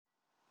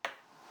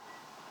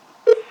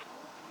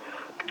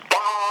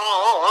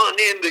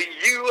in the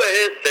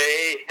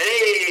USA.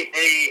 Hey,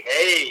 hey,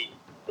 hey.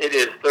 It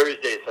is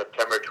Thursday,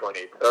 September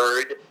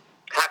 23rd.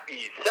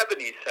 Happy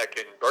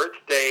 72nd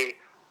birthday,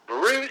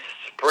 Bruce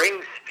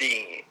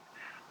Springsteen.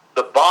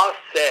 The boss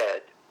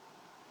said,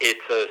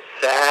 it's a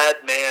sad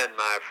man,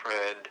 my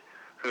friend,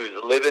 who's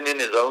living in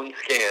his own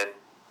skin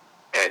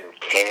and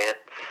can't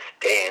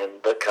stand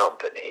the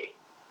company.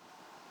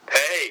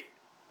 Hey,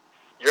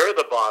 you're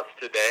the boss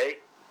today.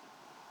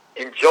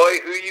 Enjoy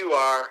who you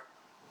are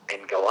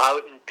and go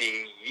out and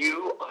be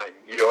you on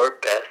your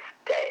best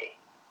day.